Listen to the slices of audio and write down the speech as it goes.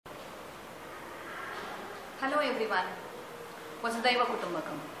Hello everyone. Vasudhaiva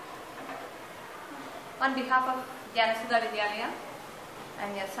Kutumbakam. On behalf of Jnanasudha Vidyalaya, I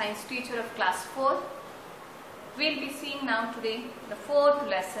am your science teacher of class 4. We will be seeing now today the fourth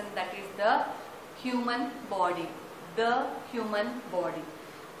lesson, that is the human body. The human body.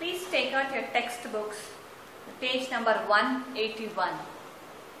 Please take out your textbooks, page number 181.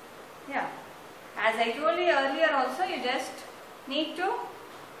 Yeah. As I told you earlier also, you just need to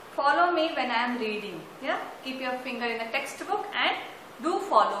follow me when I am reading. Yeah. Keep your finger in the textbook and do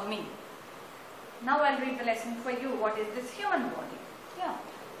follow me. Now I will read the lesson for you. What is this human body? Yeah.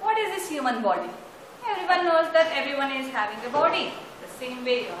 What is this human body? Everyone knows that everyone is having a body. The same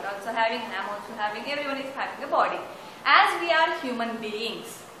way you are also having, I am also having, everyone is having a body. As we are human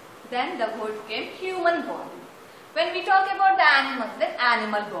beings, then the word came human body. When we talk about the animals, then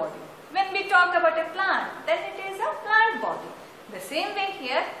animal body. When we talk about a plant, then it is a plant body. The same way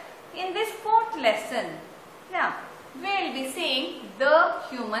here, in this fourth lesson, yeah, we will be seeing the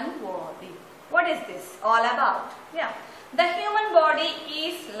human body. What is this all about? Yeah, the human body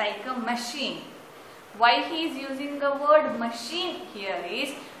is like a machine. Why he is using the word machine here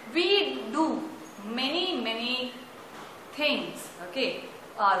is, we do many things, okay,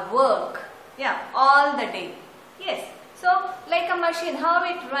 or work, yeah, all the day. Yes. So, like a machine, how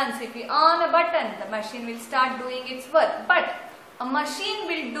it runs, if we on a button, the machine will start doing its work. But a machine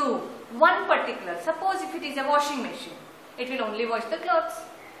will do one particular, suppose if it is a washing machine, it will only wash the clothes.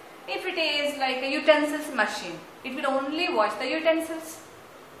 If it is like a utensils machine, it will only wash the utensils.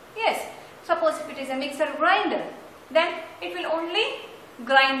 Yes, suppose if it is a mixer grinder, then it will only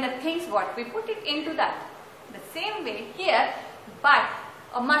grind the things what we put it into that. The same way here, but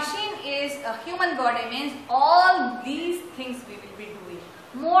a machine is, a human body means all these things we will be doing.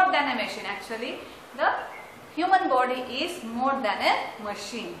 More than a machine actually. The human body is more than a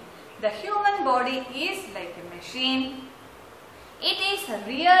machine. The human body is like a machine. It is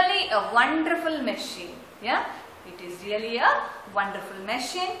really a wonderful machine. Yeah, it is really a wonderful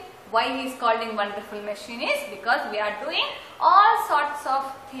machine. Why he is calling wonderful machine is because we are doing all sorts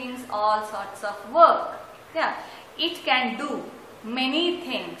of things, all sorts of work. Yeah, it can do many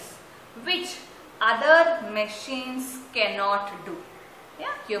things which other machines cannot do.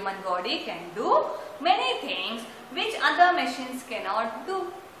 Yeah, human body can do many things which other machines cannot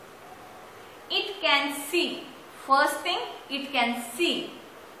do. It can see. First thing, it can see.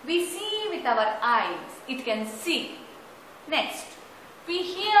 We see with our eyes. It can see. Next, we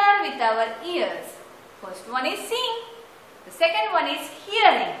hear with our ears. First one is seeing. The second one is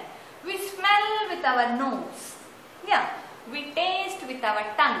hearing. We smell with our nose. Yeah. We taste with our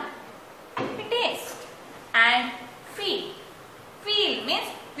tongue. We taste and feel. Feel means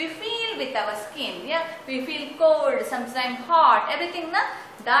we feel with our skin. Yeah, we feel cold, sometimes hot. Everything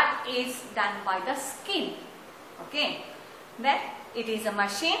that is done by the skin. Okay. Then it is a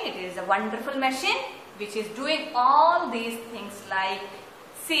machine. It is a wonderful machine which is doing all these things like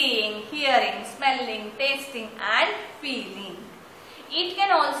seeing, hearing, smelling, tasting, and feeling. It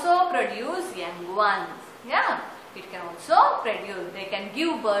can also produce young ones. Yeah. It can also produce, they can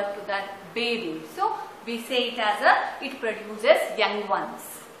give birth to that baby. So, we say it as it produces young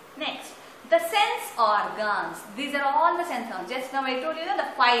ones. Next, the sense organs. These are all the sense organs. Just now I told you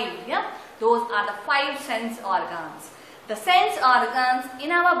the 5, yeah. Those are the 5 sense organs. The sense organs in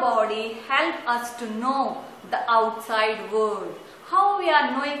our body help us to know the outside world. How we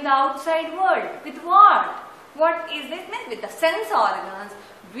are knowing the outside world? With what? What is this meant? With the sense organs,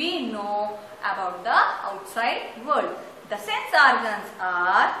 we know about the outside world. The sense organs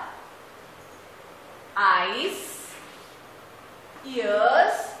are eyes,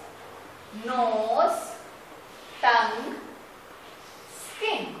 ears, nose, tongue,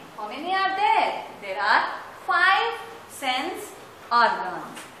 skin. How many are there? There are 5 sense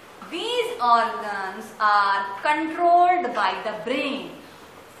organs. These organs are controlled by the brain.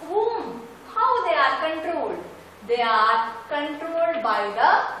 Whom? How they are controlled? They are controlled by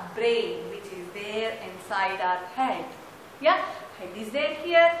the brain, which is there inside our head. Yeah, head is there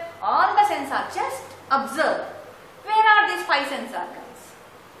here. All the sense organs. Just observe. Where are these 5 sense organs?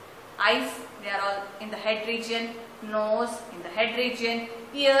 Eyes, they are all in the head region. Nose, in the head region.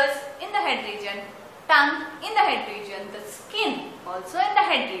 Ears, in the head region. Tongue, in the head region. The skin, also in the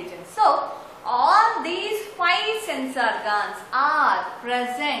head region. So, all these 5 sense organs are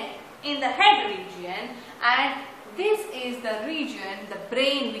present in the head region, and this is the region, the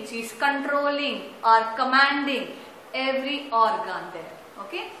brain, which is controlling or commanding every organ there.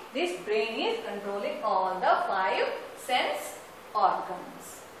 Okay, this brain is controlling all the 5 sense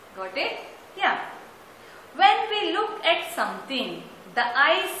organs. Got it? Yeah. When we look at something, the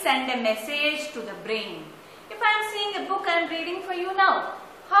eyes send a message to the brain. If I am seeing a book, I am reading for you now.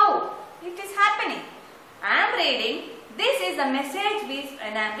 How? It is happening. I am reading. This is the message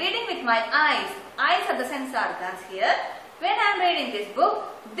and I am reading with my eyes. Eyes are the sense organs here. When I am reading this book,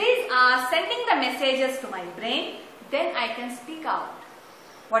 these are sending the messages to my brain. Then I can speak out.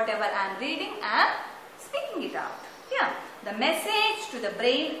 Whatever I am reading, I am speaking it out. Yeah. The message to the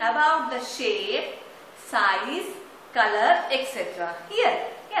brain about the shape, size, color, etc. Here.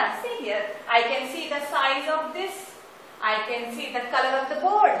 Yeah, see here. I can see the size of this. I can see the color of the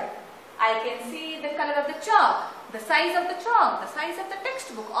board. I can see the color of the chalk, the size of the chalk, the size of the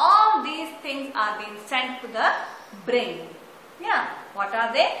textbook. All these things are being sent to the brain. Yeah. What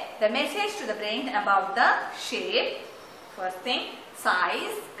are they? The message to the brain about the shape, first thing,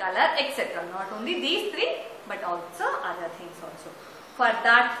 size, color, etc. Not only these three, but also other things also. For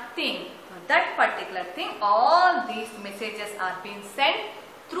that thing, for that particular thing, all these messages are being sent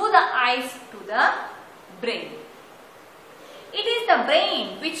through the eyes to the brain. It is the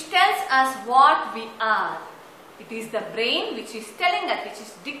brain which tells us what we are. It is the brain which is telling us, which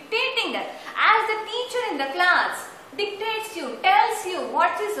is dictating us. As the teacher in the class dictates you, tells you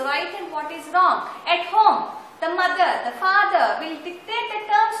what is right and what is wrong. At home, the mother, the father will dictate the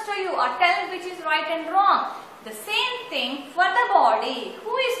terms to you or tell which is right and wrong. The same thing for the body.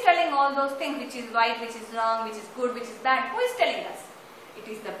 Who is telling all those things, which is right, which is wrong, which is good, which is bad? Who is telling us? It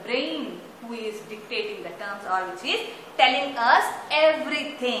is the brain who is dictating the terms or which is telling us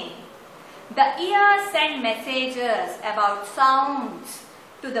everything. The ears send messages about sounds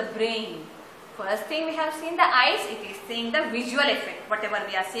to the brain. First thing we have seen the eyes, it is seeing the visual effect. Whatever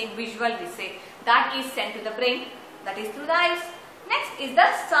we are seeing visual, we say that is sent to the brain. That is through the eyes. Next is the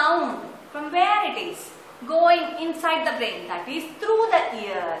sound. From where it is? Going inside the brain. That is through the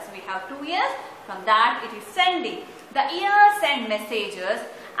ears. We have two ears. From that it is sending. The ears send messages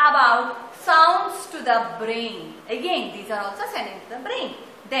about sounds to the brain. Again, these are also sending to the brain.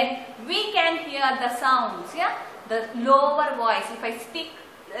 Then we can hear the sounds. Yeah, the lower voice. If I speak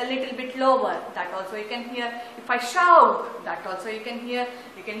a little bit lower, that also you can hear. If I shout, that also you can hear.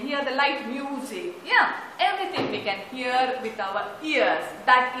 You can hear the light music. Yeah, everything we can hear with our ears.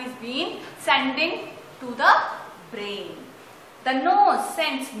 That is being sending to the brain. The nose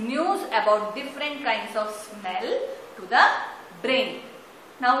sends news about different kinds of smell to the brain.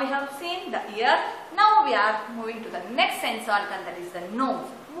 Now we have seen the ear. Now we are moving to the next sense organ, that is the nose.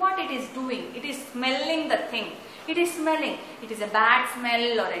 What it is doing? It is smelling the thing. It is smelling. It is a bad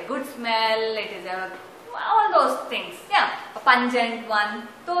smell or a good smell. It is all those things. Yeah, a pungent one.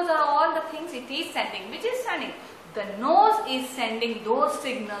 Those are all the things it is sending. Which is sending? The nose is sending those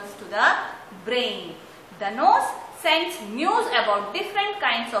signals to the brain. The nose sends news about different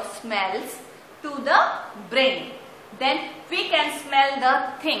kinds of smells to the brain. Then we can smell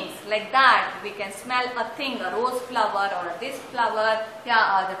the things like that. We can smell a thing, a rose flower or this flower,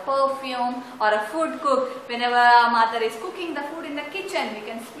 yeah, or the perfume or a food cook. Whenever our mother is cooking the food in the kitchen, we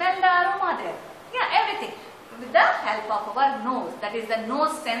can smell the aroma there. Yeah, everything with the help of our nose. That is the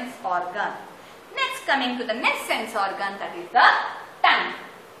nose sense organ. Next, coming to the next sense organ, that is the tongue.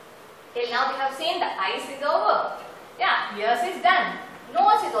 Till now we have seen the eyes is over. Yeah, ears is done.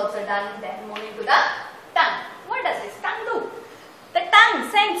 Nose is also done. Then moving to the tongue. What does this tongue do? The tongue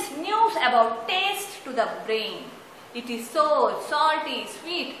sends news about taste to the brain. It is sour, salty,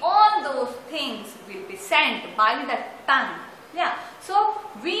 sweet. All those things will be sent by the tongue. Yeah. So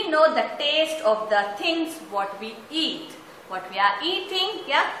we know the taste of the things what we eat. What we are eating,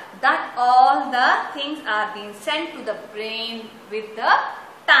 yeah, that all the things are being sent to the brain with the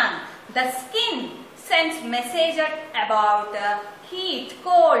tongue. The skin sends messages about heat,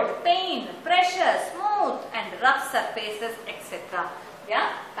 cold, pain, pressure, smooth and rough surfaces, etc.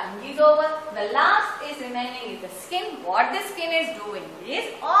 Yeah, tongue is over. The last is remaining is the skin. What the skin is doing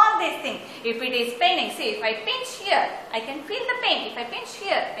is all these things. If it is paining, see, if I pinch here, I can feel the pain. If I pinch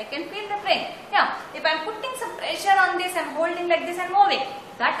here, I can feel the pain. Yeah, if I am putting some pressure on this, I am holding like this and moving.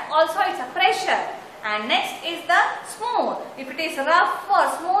 That also is a pressure. And next is the smooth. If it is rough or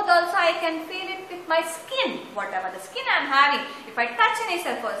smooth also, I can feel it with my skin. Whatever the skin I am having. If I touch any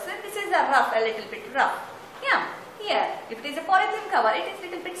surface, this is a rough, a little bit rough. Yeah. Here, if it is a polythene cover, it is a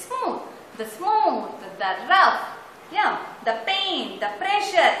little bit smooth. The smooth, the rough, yeah, the pain, the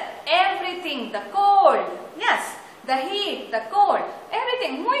pressure, everything, the cold, yes, the heat, the cold,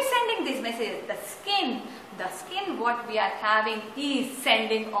 everything. Who is sending these messages? The skin. The skin, what we are having, is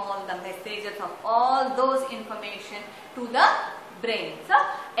sending all the messages of all those information to the brain. So,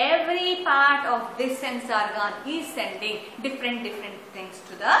 every part of this sense organ is sending different things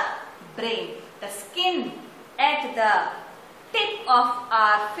to the brain. The skin at the tip of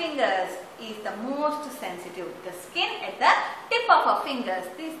our fingers is the most sensitive. The skin at the tip of our fingers,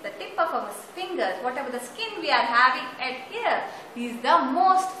 this is the tip of our fingers, whatever the skin we are having at here, is the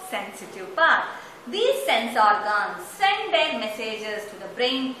most sensitive part. These sense organs send their messages to the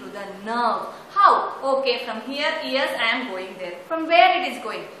brain through the nerve. How? Okay, from here, ears, I am going there. From where it is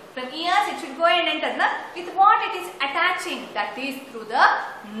going? From ears it should go and enter. No? With what it is attaching? That is through the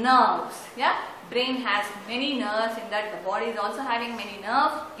nerves. Yeah. Brain has many nerves in that. The body is also having many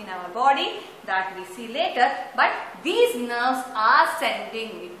nerves in our body that we see later. But these nerves are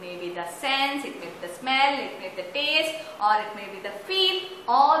sending. It may be the sense, it may be the smell, it may be the taste, or it may be the feel.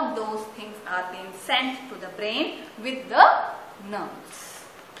 All those things are being sent to the brain with the nerves.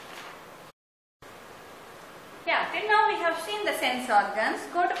 Yeah, till now we have seen the sense organs.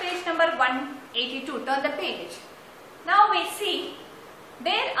 Go to page number 182. Turn the page. Now we see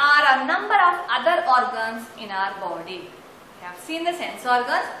there are a number of other organs in our body. We have seen the sense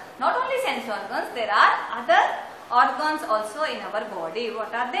organs. Not only sense organs, there are other organs also in our body.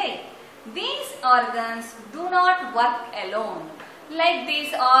 What are they? These organs do not work alone. Like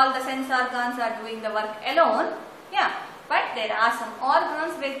these, all the sense organs are doing the work alone. Yeah, but there are some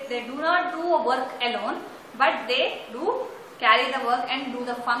organs which they do not do a work alone, but they do carry the work and do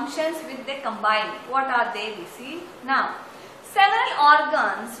the functions which they combine. What are they? We see now. Several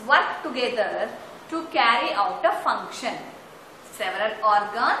organs work together to carry out a function. Several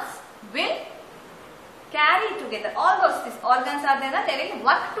organs will carry together. All these organs are there, they will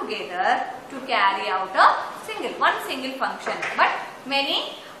work together to carry out one single function. But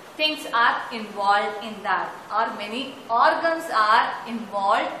many things are involved in that, or many organs are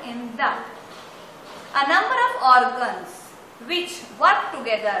involved in that. A number of organs which work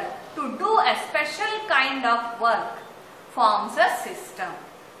together to do a special kind of work forms a system.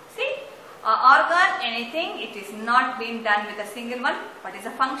 See, organ, anything, it is not being done with a single one. What is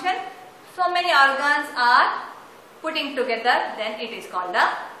a function? So many organs are putting together, then it is called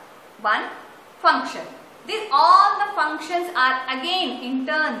a one function. All the functions are again in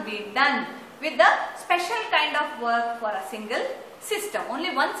turn being done with the special kind of work for a single system.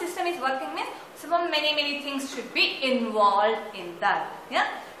 Only one system is working means so many things should be involved in that. Yeah.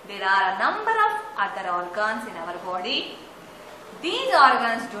 There are a number of other organs in our body. These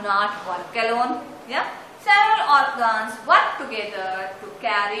organs do not work alone. Yeah. Several organs work together to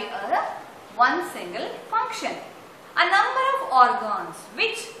carry one single function. A number of organs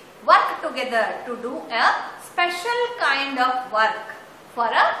which work together to do a special kind of work for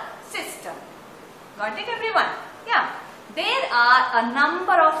a system. Got it, everyone? Yeah. There are a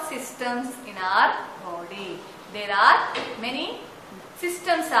number of systems in our body. There are many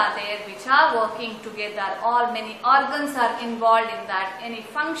systems are there which are working together. All many organs are involved in that. Any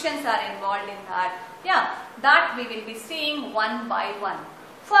functions are involved in that. Yeah, that we will be seeing one by one.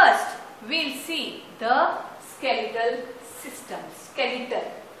 First, we'll see the skeletal system. Skeletal.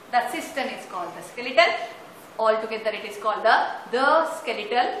 The system is called the skeletal. Altogether it is called the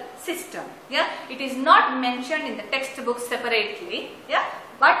skeletal system. Yeah, it is not mentioned in the textbook separately. Yeah,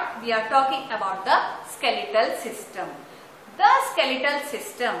 but we are talking about the skeletal system. The skeletal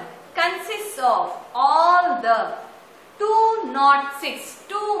system consists of all the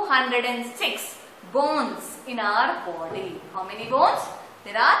 206 bones in our body. How many bones?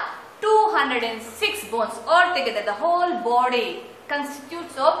 There are 206 bones. Altogether the whole body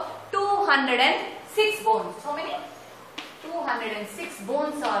constitutes of 206 bones. How many? 206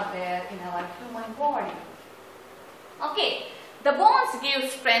 bones are there in our human body. Okay. The bones give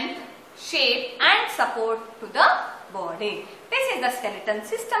strength, shape and support to the body. This is the skeleton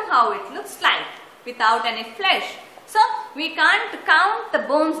system, how it looks like without any flesh. So, we can't count the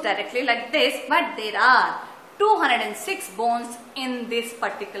bones directly like this, but there are 206 bones in this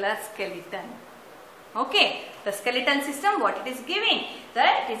particular skeleton. Okay, the skeleton system, what it is giving?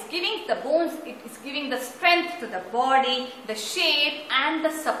 That it is giving the bones, it is giving the strength to the body, the shape and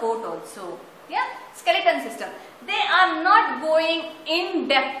the support also. Yeah, skeleton system. They are not going in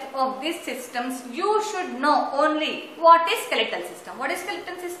depth of these systems. You should know only what is skeletal system. What is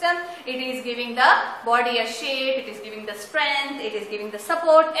skeleton system? It is giving the body a shape, it is giving the strength, it is giving the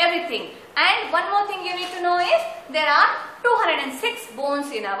support, everything. And one more thing you need to know is there are 206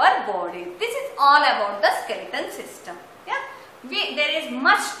 bones in our body. This is all about the skeleton system. Yeah, there is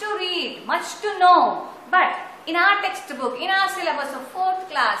much to read, much to know, but in our textbook, in our syllabus of 4th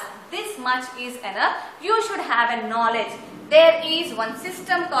class, this much is enough. You should have a knowledge. There is one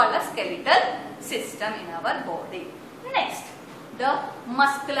system called a skeletal system in our body. Next, the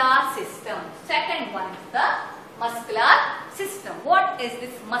muscular system. Second one is the muscular system. What is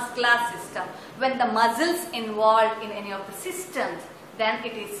this muscular system? When the muscles involved in any of the systems, then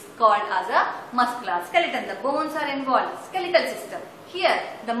it is called as a muscular skeleton. The bones are involved, skeletal system. Here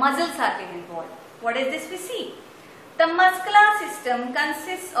the muscles are being involved. What is this we see? The muscular system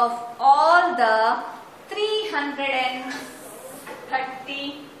consists of all the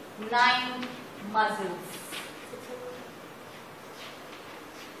 339 muscles.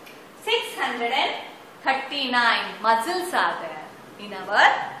 639 muscles are there in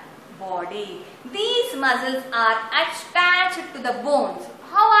our body. These muscles are attached to the bones.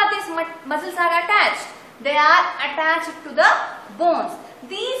 How are these muscles are attached? They are attached to the bones.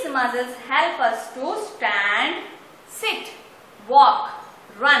 These muscles help us to stand, sit, walk,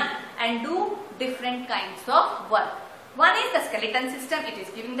 run and do different kinds of work. One is the skeleton system, it is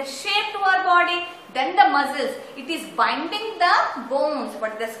giving the shape to our body. Then the muscles, it is binding the bones,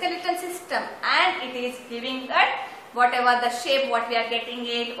 but the skeleton system, and it is giving that whatever the shape what we are getting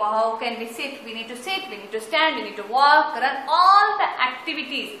it, or how can we sit, we need to stand, we need to walk, run. All the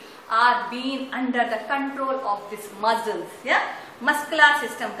activities are being under the control of these muscles. Yeah, muscular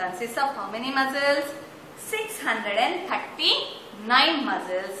system consists of how many muscles? 639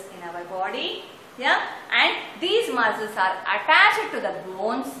 muscles in our body. Yeah, and these muscles are attached to the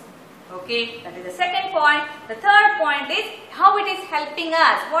bones. Okay, that is the second point. The third point is how it is helping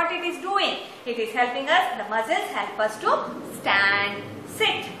us, what it is doing. It is helping us, the muscles help us to stand,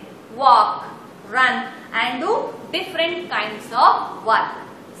 sit, walk, run and do different kinds of work.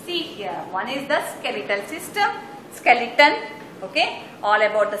 See here, one is the skeletal system, skeleton, okay, all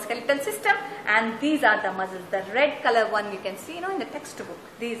about the skeletal system, and these are the muscles. The red color one you can see, in the textbook.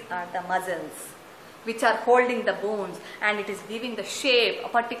 These are the muscles which are holding the bones, and it is giving the shape, a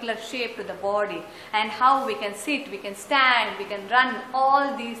particular shape to the body, and how we can sit, we can stand, we can run.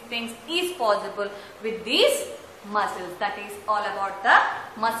 All these things is possible with these muscles. That is all about the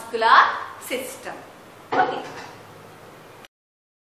muscular system. Okay.